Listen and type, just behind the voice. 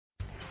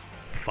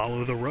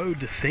Follow the road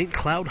to St.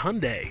 Cloud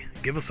Hyundai.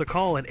 Give us a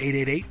call at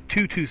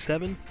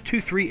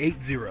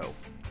 888-227-2380.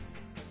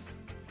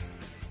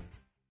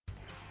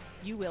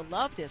 You will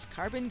love this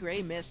carbon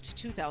gray mist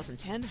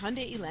 2010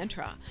 Hyundai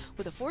Elantra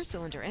with a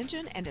 4-cylinder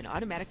engine and an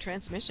automatic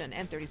transmission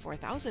and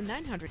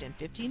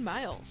 34,915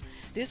 miles.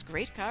 This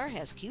great car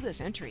has keyless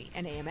entry,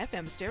 an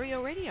AM/FM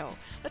stereo radio,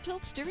 a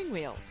tilt steering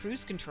wheel,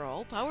 cruise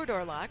control, power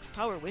door locks,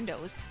 power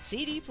windows,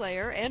 CD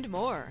player, and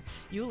more.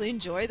 You'll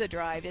enjoy the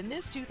drive in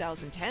this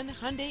 2010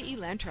 Hyundai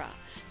Elantra.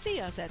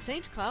 See us at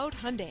St. Cloud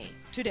Hyundai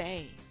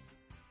today.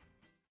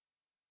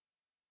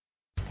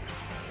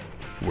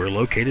 We're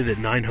located at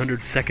 900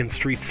 2nd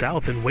Street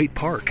South in Waite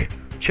Park.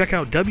 Check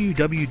out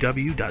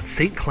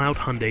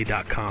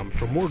www.stcloudhyundai.com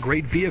for more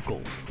great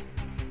vehicles.